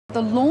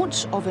The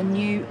launch of a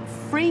new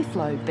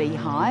free-flow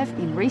beehive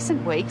in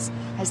recent weeks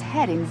has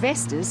had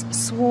investors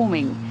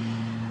swarming.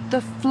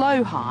 The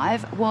Flow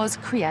Hive was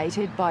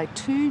created by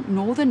two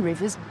Northern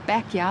Rivers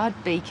backyard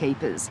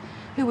beekeepers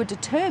who were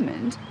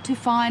determined to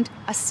find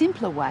a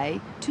simpler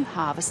way to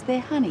harvest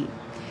their honey.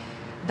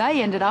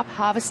 They ended up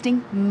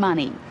harvesting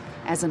money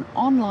as an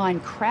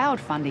online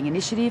crowdfunding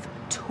initiative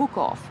took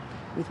off,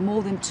 with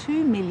more than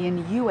 $2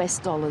 million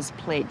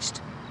pledged.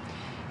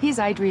 Here's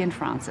Adrian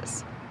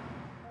Francis.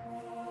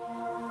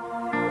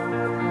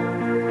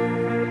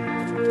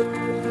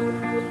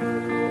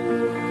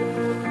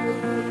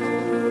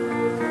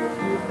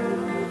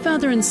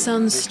 Father and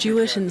sons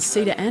Stuart and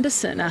Cedar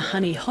Anderson are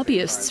honey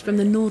hobbyists from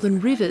the Northern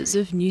Rivers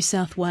of New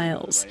South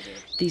Wales.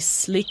 This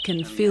slick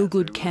and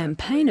feel-good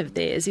campaign of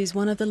theirs is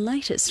one of the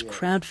latest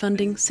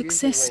crowdfunding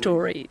success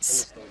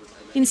stories.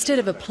 Instead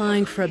of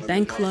applying for a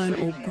bank loan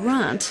or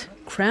grant,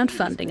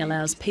 crowdfunding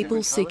allows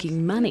people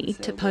seeking money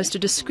to post a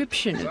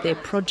description of their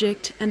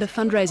project and a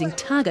fundraising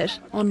target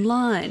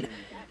online.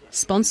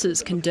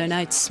 Sponsors can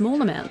donate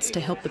small amounts to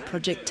help the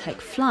project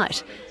take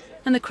flight,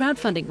 and the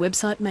crowdfunding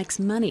website makes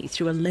money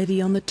through a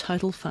levy on the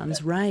total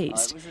funds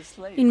raised.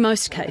 In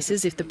most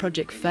cases, if the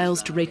project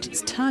fails to reach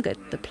its target,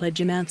 the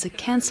pledge amounts are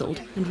cancelled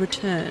and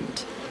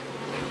returned.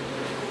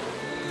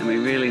 And we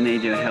really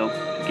need your help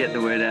to get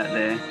the word out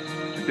there,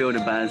 to build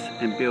a buzz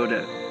and build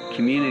a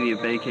community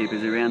of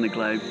beekeepers around the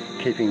globe.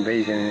 Keeping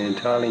bees in an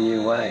entirely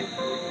new way.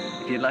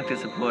 If you'd like to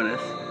support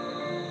us,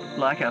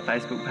 like our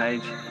Facebook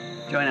page,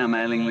 join our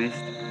mailing list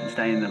and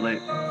stay in the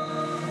loop.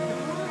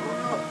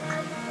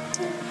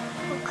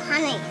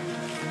 Honey.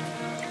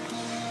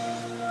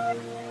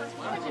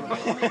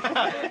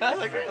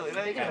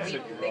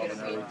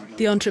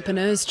 The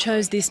entrepreneurs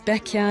chose this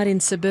backyard in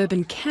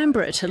suburban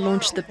Canberra to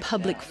launch the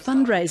public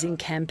fundraising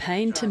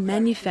campaign to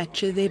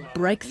manufacture their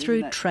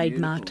breakthrough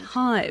trademarked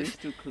hive.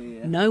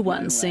 No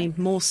one seemed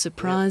more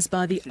surprised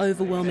by the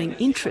overwhelming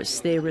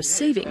interest they're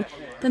receiving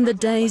than the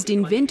dazed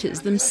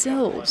inventors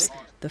themselves.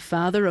 The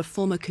father, a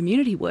former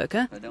community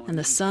worker, and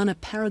the son, a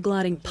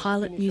paragliding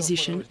pilot,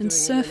 musician and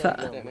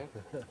surfer.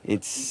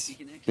 It's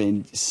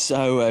been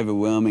so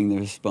overwhelming, the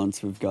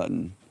response we've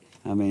gotten.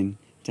 I mean,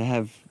 to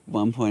have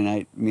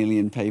 1.8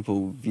 million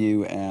people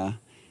view our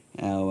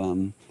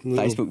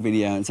Facebook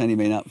video, it's only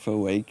been up for a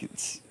week.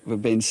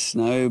 We've been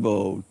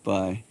snowballed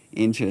by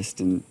interest,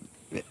 and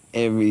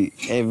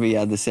every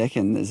other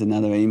second there's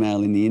another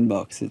email in the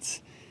inbox.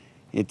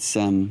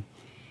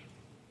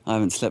 I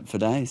haven't slept for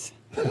days.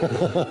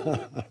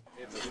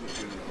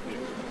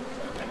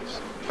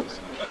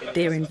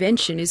 Their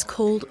invention is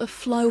called a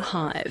Flow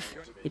Hive.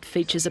 It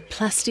features a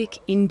plastic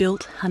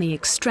inbuilt honey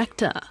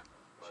extractor.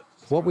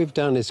 What we've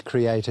done is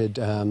created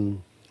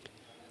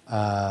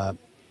a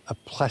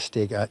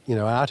plastic,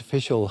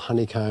 artificial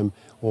honeycomb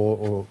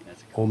or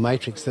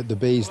matrix that the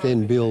bees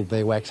then build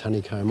their wax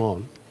honeycomb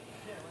on.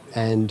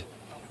 And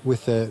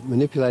with the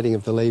manipulating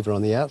of the lever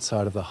on the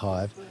outside of the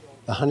hive,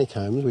 the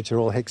honeycombs, which are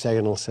all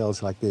hexagonal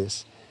cells like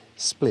this,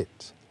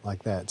 split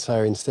like that.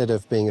 So instead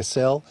of being a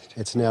cell,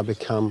 it's now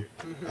become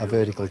a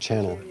vertical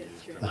channel.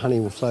 The honey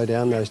will flow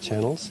down those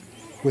channels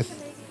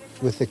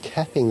with the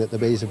capping that the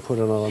bees have put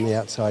on the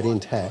outside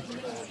intact.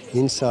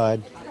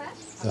 Inside,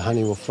 the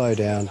honey will flow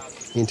down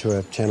into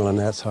a channel on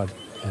the outside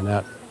and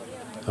out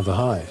of the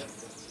hive.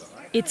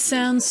 It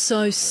sounds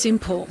so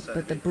simple,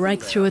 but the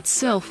breakthrough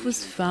itself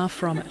was far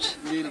from it.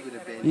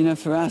 You know,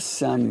 for us,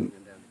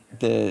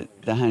 the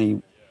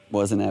honey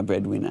wasn't our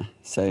breadwinner,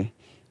 so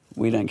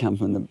we don't come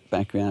from the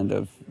background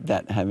of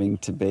that having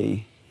to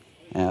be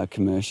our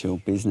commercial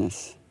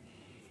business.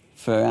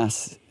 For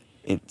us,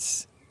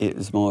 it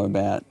was more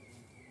about,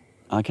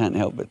 I can't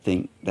help but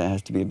think there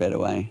has to be a better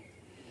way.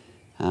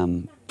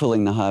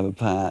 Pulling the hive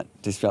apart,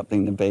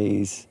 disrupting the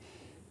bees,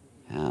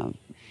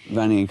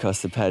 running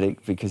across the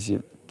paddock because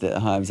the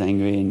hive's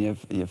angry and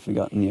you've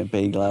forgotten your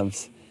bee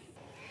gloves.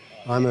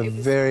 I'm a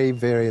very,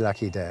 very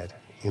lucky dad,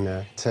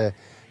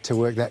 to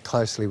work that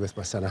closely with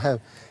my son. I have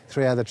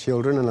 3 other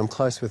children and I'm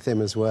close with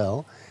them as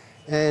well.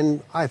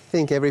 And I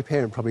think every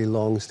parent probably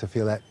longs to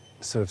feel that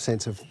sort of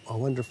sense of, I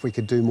wonder if we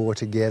could do more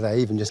together,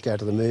 even just go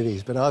to the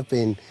movies. But I've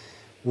been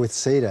with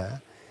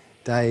Cedar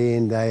day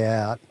in, day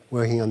out,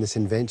 working on this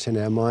invention,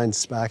 our minds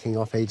sparking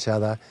off each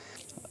other.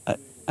 I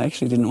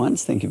actually didn't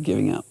once think of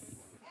giving up.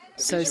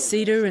 So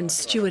Cedar and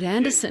Stuart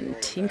Anderson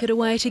tinkered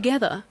away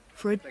together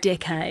for a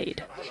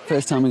decade.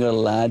 First time we got a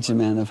large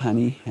amount of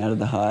honey out of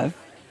the hive,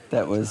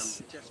 that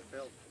was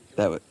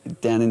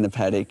down in the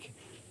paddock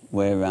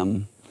where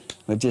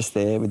we're just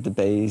there with the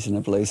bees and a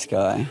blue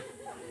sky,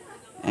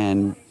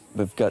 and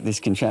we've got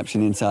this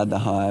contraption inside the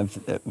hive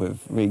that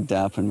we've rigged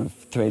up and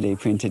we've 3D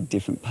printed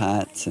different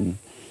parts, and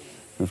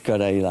we've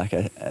got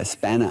a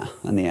spanner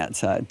on the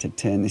outside to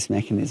turn this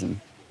mechanism,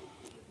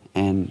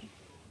 and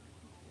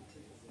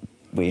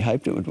we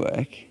hoped it would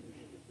work.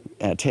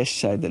 Our test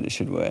showed that it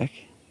should work,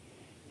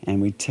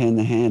 and we turned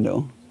the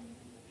handle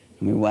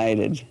and we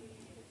waited,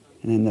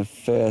 and then the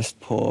first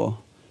pour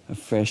of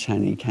fresh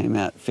honey came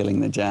out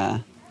filling the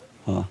jar.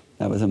 Oh,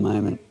 that was a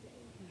moment.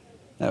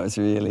 That was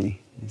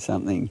really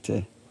something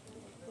to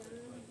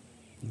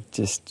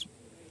just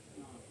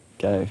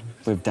go,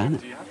 we've done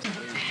it.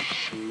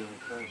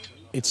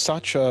 It's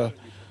such a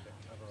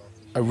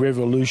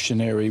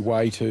revolutionary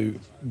way to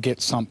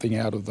get something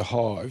out of the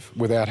hive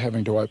without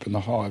having to open the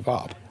hive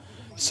up.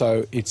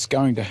 So it's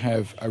going to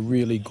have a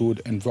really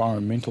good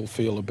environmental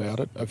feel about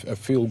it, a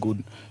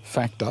feel-good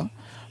factor,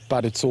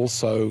 but it's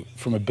also,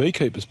 from a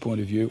beekeeper's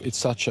point of view, it's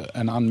such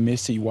an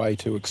unmessy way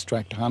to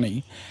extract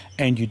honey,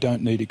 and you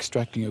don't need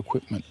extracting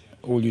equipment.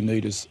 All you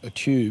need is a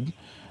tube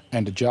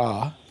and a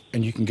jar,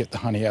 and you can get the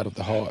honey out of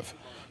the hive.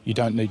 You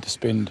don't need to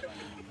spend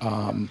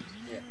 $400,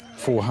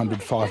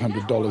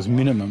 $500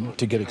 minimum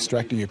to get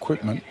extracting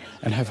equipment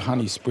and have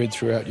honey spread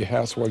throughout your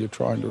house while you're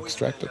trying to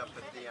extract it.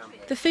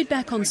 The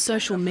feedback on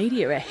social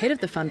media ahead of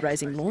the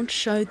fundraising launch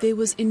showed there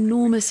was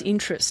enormous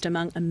interest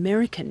among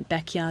American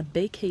backyard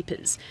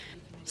beekeepers.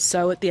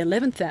 So at the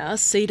 11th hour,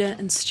 Cedar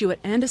and Stuart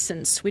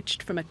Anderson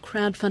switched from a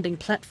crowdfunding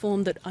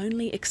platform that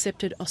only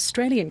accepted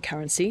Australian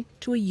currency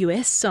to a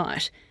US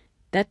site.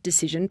 That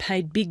decision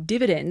paid big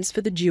dividends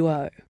for the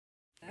duo.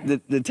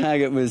 The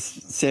target was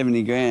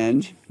 70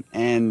 grand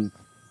and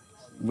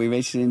we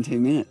reached it in 2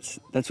 minutes.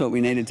 That's what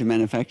we needed to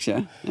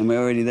manufacture and we're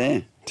already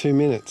there. 2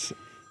 minutes.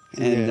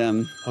 And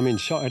yeah. I'm in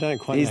shock. I don't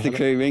quite know. Here's the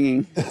crew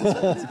ringing.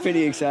 It's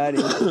pretty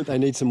exciting. They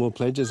need some more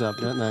pledges up,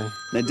 don't they?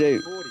 They do.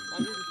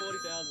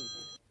 140,000.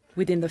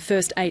 Within the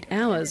first 8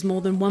 hours, more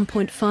than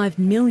 $1.5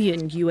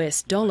 million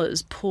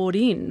poured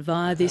in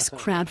via this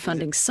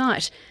crowdfunding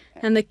site,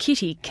 and the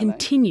kitty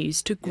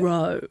continues to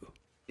grow.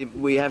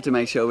 We have to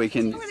make sure we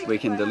can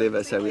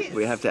deliver, so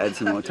we have to add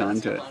some more time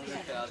to it.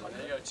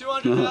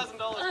 $200,000,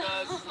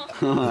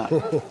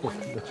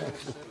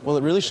 guys. Well,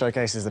 it really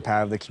showcases the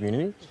power of the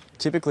community.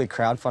 Typically,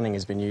 crowdfunding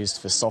has been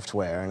used for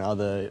software and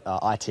other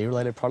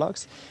IT-related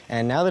products,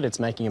 and now that it's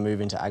making a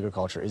move into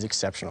agriculture is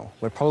exceptional.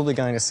 We're probably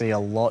going to see a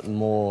lot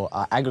more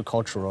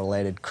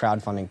agricultural-related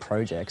crowdfunding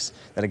projects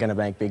that are going to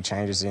make big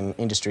changes in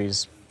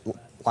industries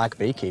like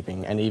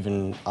beekeeping and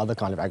even other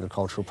kind of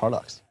agricultural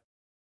products.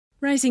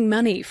 Raising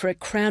money for a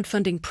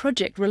crowdfunding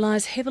project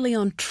relies heavily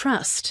on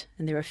trust,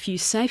 and there are few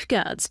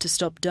safeguards to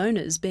stop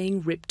donors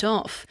being ripped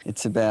off.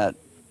 It's about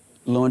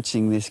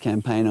launching this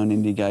campaign on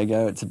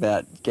Indiegogo. It's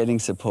about getting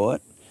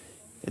support.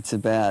 It's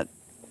about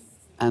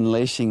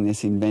unleashing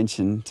this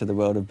invention to the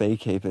world of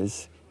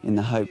beekeepers in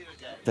the hope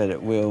that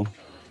it will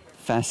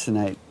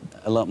fascinate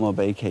a lot more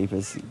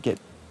beekeepers, get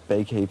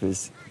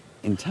beekeepers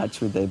in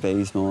touch with their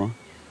bees more,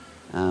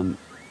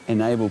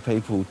 enable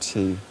people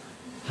to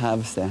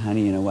harvest their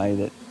honey in a way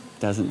that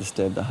doesn't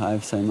disturb the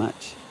hive so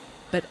much.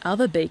 But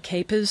other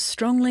beekeepers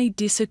strongly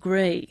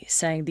disagree,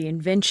 saying the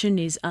invention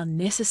is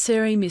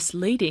unnecessary,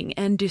 misleading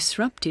and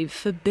disruptive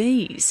for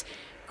bees.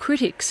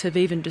 Critics have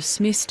even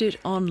dismissed it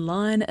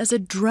online as a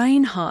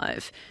drain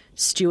hive.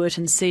 Stuart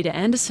and Cedar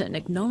Anderson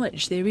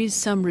acknowledge there is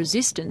some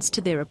resistance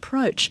to their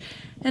approach,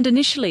 and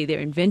initially their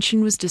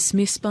invention was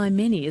dismissed by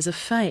many as a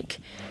fake.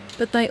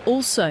 But they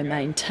also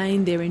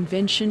maintain their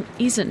invention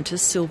isn't a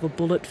silver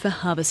bullet for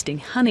harvesting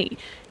honey,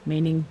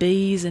 meaning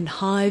bees and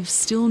hives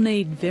still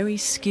need very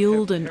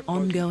skilled and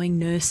ongoing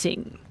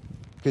nursing.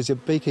 Because a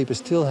beekeeper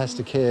still has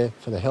to care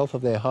for the health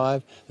of their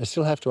hive, they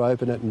still have to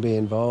open it and be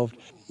involved.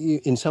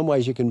 In some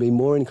ways you can be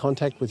more in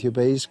contact with your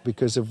bees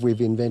because we've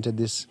invented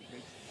this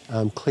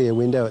clear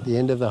window at the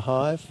end of the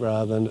hive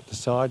rather than at the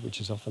side,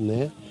 which is often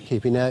there.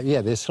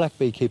 There's slack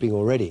beekeeping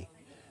already.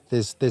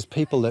 There's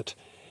people that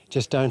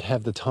just don't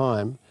have the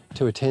time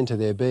to attend to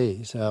their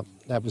bees. I've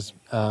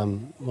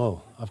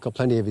got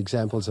plenty of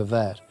examples of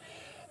that.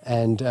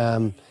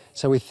 And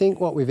so we think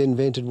what we've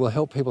invented will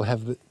help people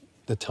have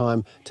the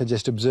time to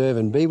just observe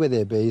and be with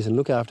their bees and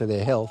look after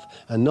their health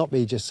and not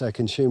be just so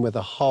consumed with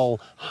the whole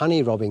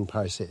honey robbing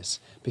process,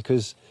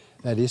 because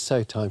that is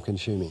so time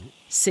consuming.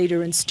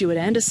 Cedar and Stuart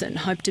Anderson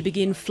hope to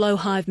begin flow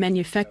hive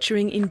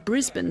manufacturing in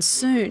Brisbane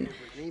soon.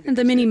 And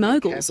the mini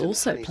moguls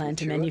also plan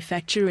to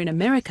manufacture in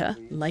America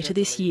later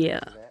this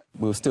year.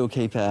 We'll still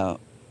keep our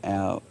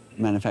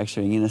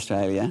manufacturing in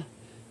Australia.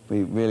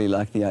 We really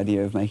like the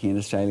idea of making it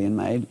Australian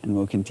made, and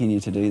we'll continue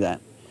to do that.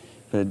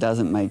 But it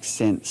doesn't make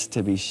sense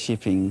to be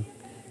shipping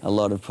a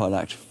lot of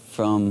product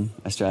from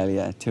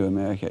Australia to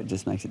America. It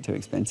just makes it too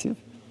expensive.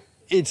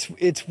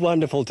 It's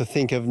wonderful to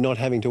think of not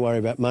having to worry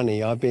about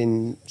money. I've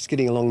been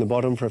skidding along the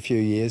bottom for a few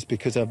years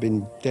because I've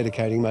been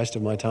dedicating most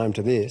of my time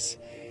to this.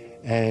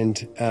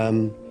 And,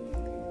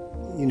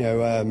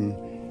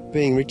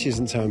 being rich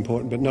isn't so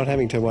important, but not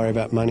having to worry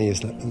about money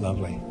is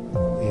lovely.